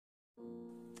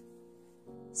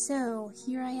So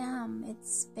here I am.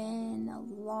 It's been a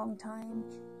long time.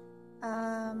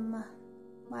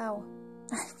 Wow.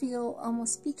 I feel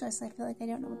almost speechless. I feel like I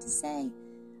don't know what to say.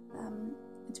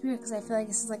 It's weird because I feel like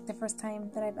this is like the first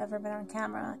time that I've ever been on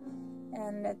camera,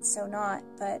 and it's so not.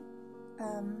 But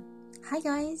hi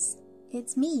guys,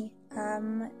 it's me.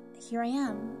 Here I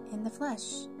am in the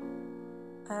flesh,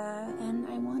 and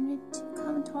I wanted to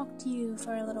come and talk to you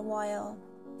for a little while.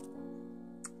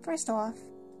 First off,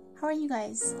 how are you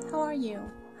guys? How are you?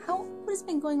 What has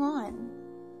been going on?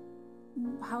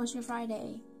 How was your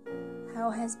Friday? How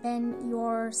has been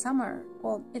your summer?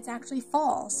 Well, it's actually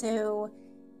fall, so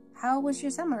how was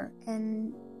your summer?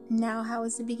 And now how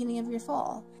is the beginning of your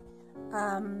fall?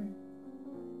 I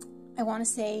want to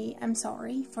say I'm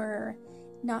sorry for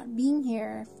not being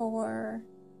here for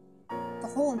the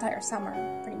whole entire summer,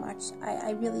 pretty much.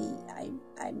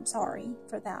 I'm sorry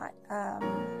for that.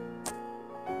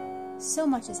 So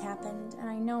much has happened, and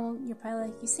I know you're probably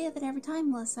like, you say that every time,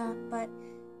 Melissa, but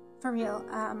for real,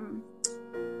 God,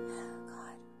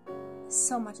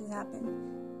 so much has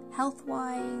happened.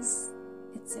 Health-wise,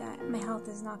 my health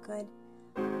is not good.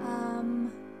 A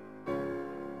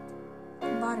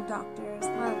lot of doctors, a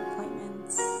lot of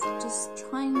appointments, just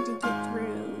trying to get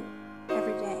through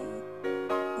every day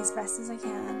as best as I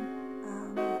can.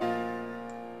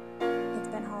 It's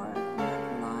been hard, I'm not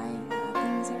gonna lie.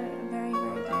 Things are very,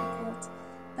 very difficult.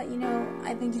 But you know,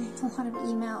 I've been getting a lot of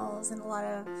emails and a lot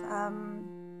of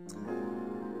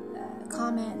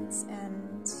comments and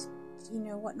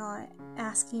whatnot,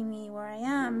 asking me where I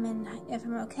am and if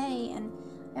I'm okay. And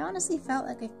I honestly felt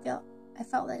like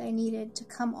I needed to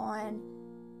come on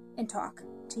and talk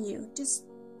to you, just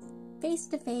face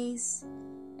to face,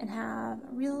 and have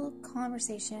a real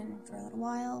conversation for a little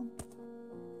while,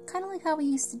 kind of like how we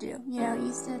used to do. We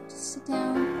used to just sit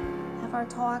down, have our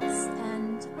talks,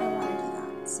 and I want to do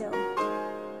that. So,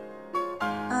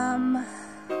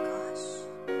 gosh,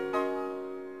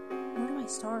 where do I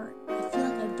start? I feel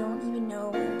like I don't even know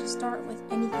where to start with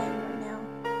anything right now.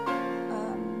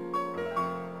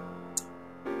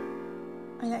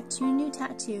 I got 2 new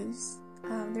tattoos.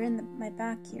 They're in my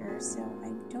back here, so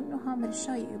I don't know how I'm going to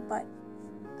show you, but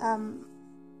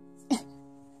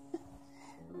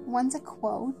one's a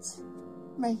quote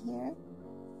right here.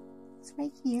 It's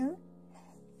right here.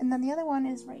 And then the other one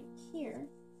is right here.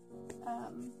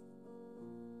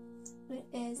 It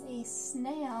is a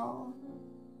snail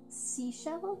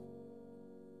seashell.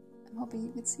 I'm hoping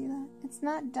you could see that. It's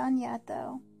not done yet,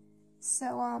 though.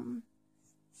 So,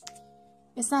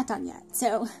 it's not done yet.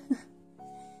 So,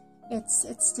 it's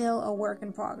still a work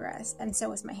in progress. And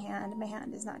so is my hand. My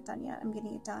hand is not done yet. I'm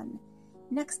getting it done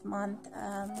next month.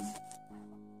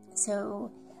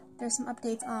 So, there's some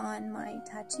updates on my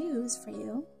tattoos for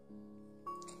you.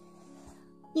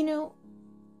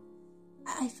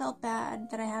 I felt bad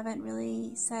that I haven't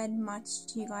really said much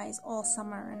to you guys all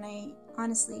summer, and I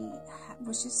honestly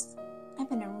I've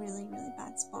been in a really, really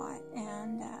bad spot,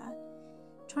 and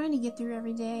trying to get through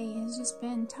every day has just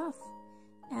been tough,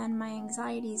 and my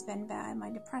anxiety's been bad, my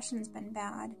depression's been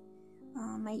bad,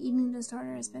 my eating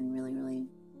disorder has been really, really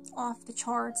off the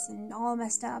charts and all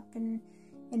messed up and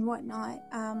whatnot,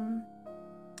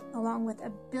 along with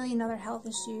a billion other health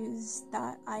issues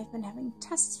that I've been having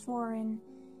tests for, and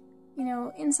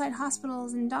inside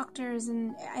hospitals and doctors,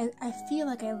 and I feel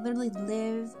like I literally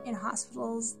live in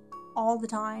hospitals all the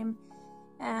time,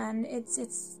 and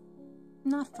it's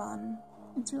not fun.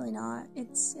 It's really not.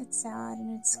 It's sad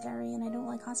and it's scary, and I don't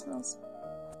like hospitals.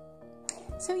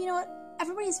 So you know what?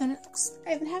 I've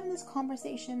been having this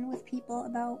conversation with people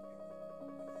about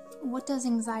what does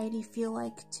anxiety feel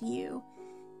like to you?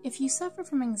 If you suffer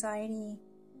from anxiety,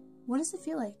 what does it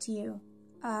feel like to you?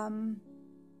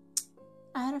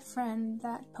 I had a friend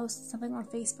that posted something on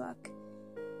Facebook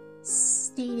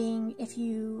stating, if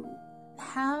you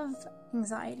have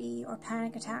anxiety or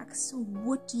panic attacks,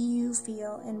 what do you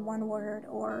feel in one word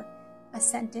or a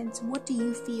sentence? What do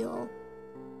you feel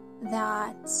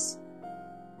how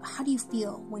do you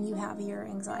feel when you have your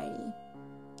anxiety?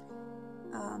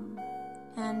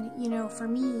 And for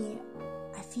me,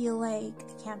 I feel like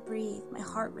I can't breathe, my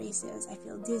heart races, I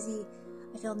feel dizzy,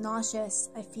 I feel nauseous,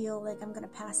 I feel like I'm gonna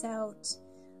pass out,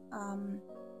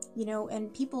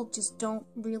 and people just don't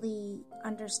really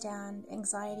understand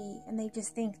anxiety, and they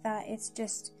just think that it's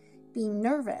just being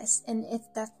nervous, and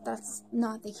that's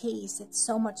not the case. It's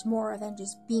so much more than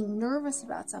just being nervous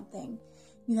about something.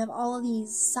 You have all of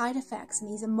these side effects and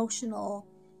these emotional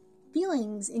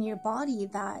feelings in your body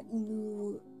that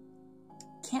you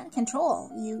can't control.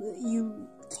 You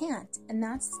can't, and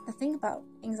that's the thing about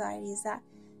anxiety, is that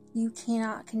you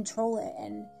cannot control it.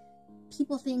 And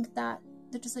people think that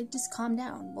they're just like, just calm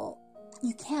down. Well,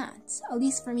 you can't. At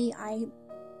least for me, I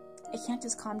can't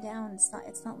just calm down.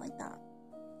 It's not like that.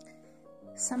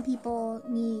 Some people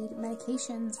need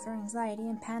medications for anxiety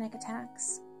and panic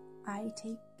attacks. I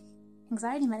take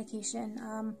anxiety medication.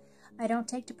 I don't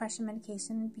take depression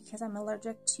medication because I'm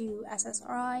allergic to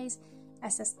SSRIs,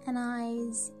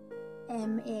 SSNIs,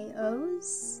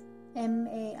 MAIOs.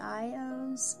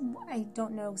 I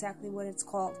don't know exactly what it's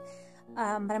called, but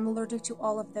I'm allergic to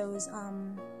all of those.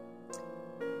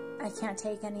 I can't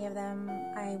take any of them.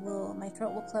 My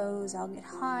throat will close, I'll get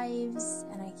hives,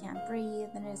 and I can't breathe,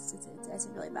 and it's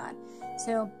really bad.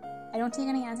 So I don't take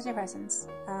any antidepressants.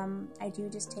 I do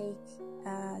just take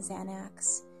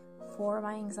Xanax for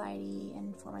my anxiety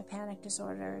and for my panic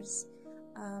disorders.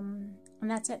 And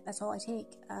that's it. That's all I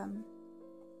take.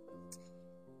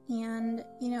 And,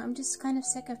 I'm just kind of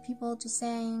sick of people just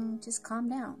saying, just calm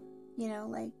down.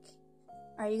 Like,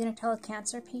 are you going to tell a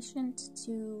cancer patient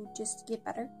to just get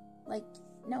better? Like,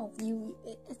 no,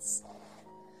 it's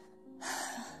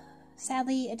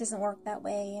sadly, it doesn't work that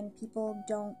way, and people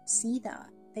don't see that.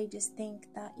 They just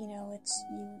think that, you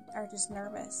are just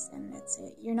nervous, and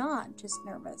you're not just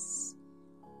nervous.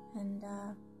 And,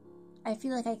 I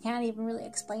feel like I can't even really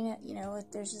explain it,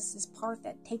 there's just this part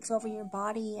that takes over your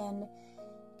body and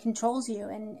controls you,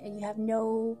 and you have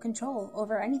no control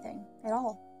over anything at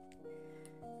all.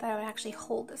 But I would actually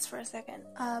hold this for a second.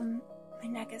 My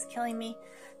neck is killing me.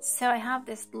 So I have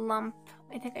this lump.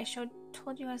 I think I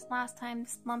told you guys last time,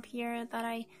 this lump here that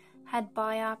I had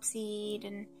biopsied,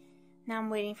 and now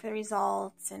I'm waiting for the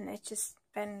results, and it's just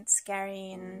been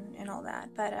scary and all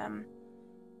that. But I'm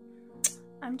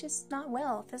just not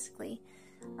well physically,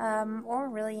 or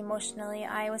really emotionally.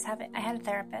 I had a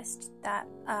therapist that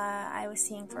I was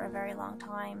seeing for a very long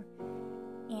time,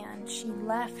 and she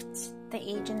left the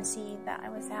agency that I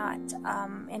was at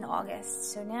in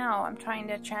August. So now I'm trying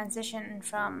to transition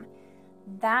from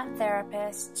that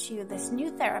therapist to this new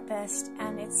therapist,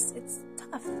 and it's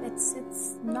tough.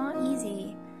 It's not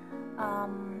easy.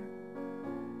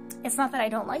 It's not that I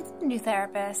don't like the new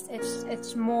therapist.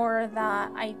 It's more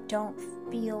that I don't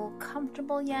feel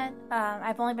comfortable yet.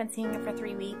 I've only been seeing her for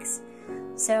 3 weeks,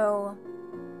 so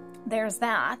there's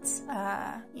that.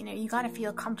 You got to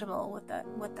feel comfortable with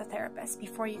the therapist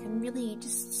before you can really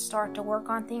just start to work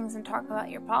on things and talk about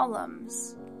your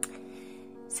problems.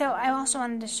 So I also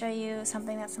wanted to show you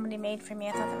something that somebody made for me.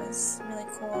 I thought that was really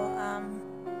cool.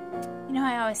 You know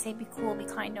how I always say, be cool, be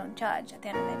kind, don't judge at the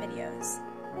end of my videos.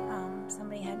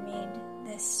 Somebody had made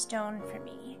this stone for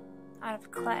me out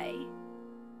of clay.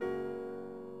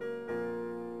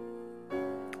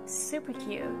 Super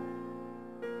cute.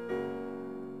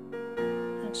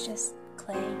 It's just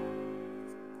clay.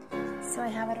 So I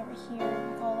have it over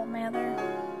here with all of my other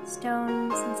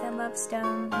stones, since I love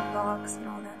stones and rocks and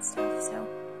all that stuff. So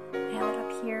I have it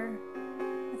up here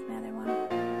with my other one.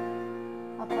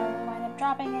 I'll probably wind up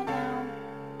dropping it now.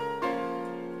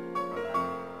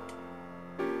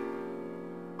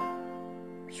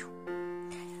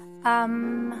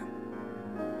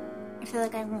 I feel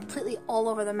like I'm completely all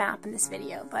over the map in this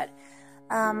video, but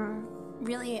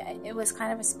really it was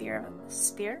kind of a spur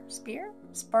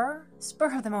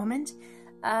of the moment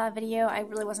video. I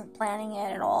really wasn't planning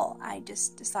it at all. I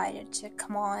just decided to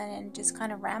come on and just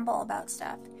kind of ramble about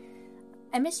stuff.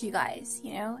 I miss you guys,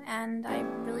 and I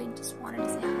really just wanted to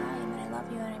say hi, and I love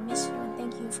you, and I miss you, and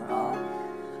thank you for all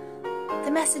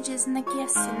the messages and the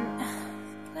gifts, and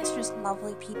you guys are just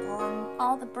lovely people, and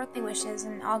all the birthday wishes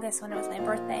in August when it was my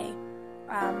birthday.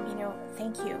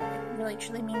 Thank you. It really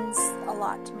truly means a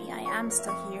lot to me. I am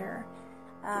still here.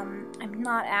 I'm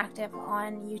not active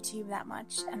on YouTube that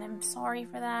much, and I'm sorry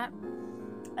for that.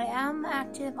 I am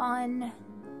active on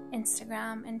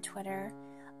Instagram and Twitter.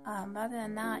 But other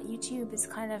than that, YouTube has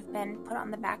kind of been put on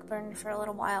the back burner for a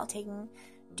little while.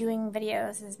 Doing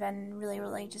videos has been really,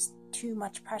 really just too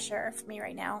much pressure for me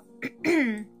right now.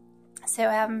 So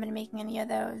I haven't been making any of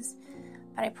those.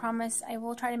 But I promise I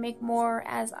will try to make more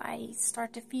as I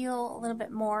start to feel a little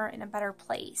bit more in a better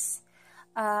place.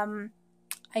 I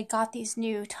got these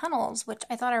new tunnels, which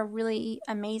I thought are really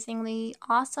amazingly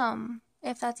awesome,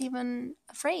 if that's even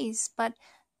a phrase, but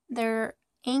they're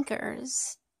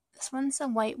anchors. This one's a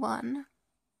white one,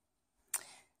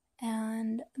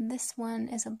 and this one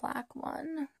is a black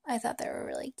one. I thought they were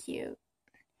really cute.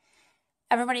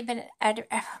 I feel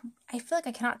like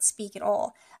I cannot speak at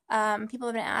all. People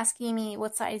have been asking me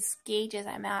what size gauges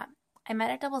I'm at. I'm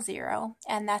at a 00,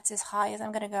 and that's as high as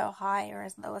I'm going to go, high, or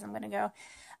as low as I'm going to go.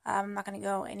 I'm not going to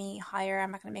go any higher.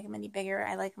 I'm not going to make them any bigger.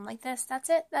 I like them like this. That's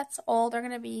it. That's all they're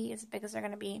going to be, as big as they're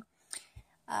going to be.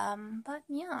 But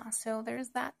yeah, so there's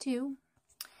that too.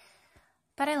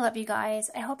 But I love you guys.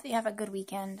 I hope that you have a good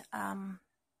weekend.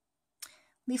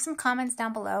 Leave some comments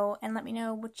down below and let me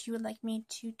know what you would like me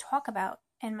to talk about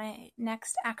in my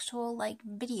next actual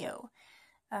video,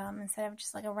 instead of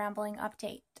just a rambling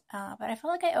update. But I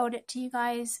felt like I owed it to you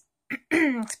guys,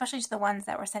 especially to the ones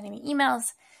that were sending me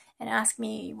emails and asking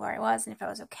me where I was and if I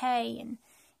was okay. And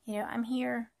I'm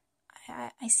here.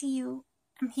 I see you.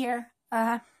 I'm here.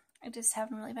 I just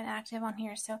haven't really been active on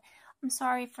here, so I'm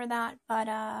sorry for that. But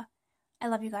I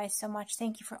love you guys so much.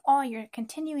 Thank you for all your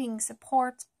continuing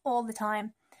support all the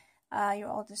time. You're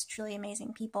all just truly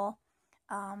amazing people.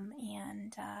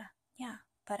 Yeah,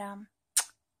 but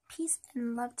peace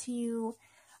and love to you.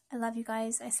 I love you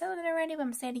guys. I said it already, but I'm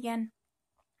going to say it again.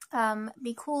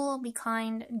 Be cool, be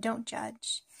kind, don't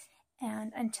judge.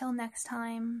 And until next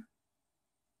time,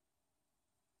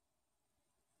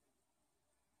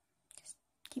 just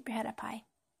keep your head up high.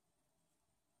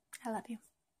 I love you.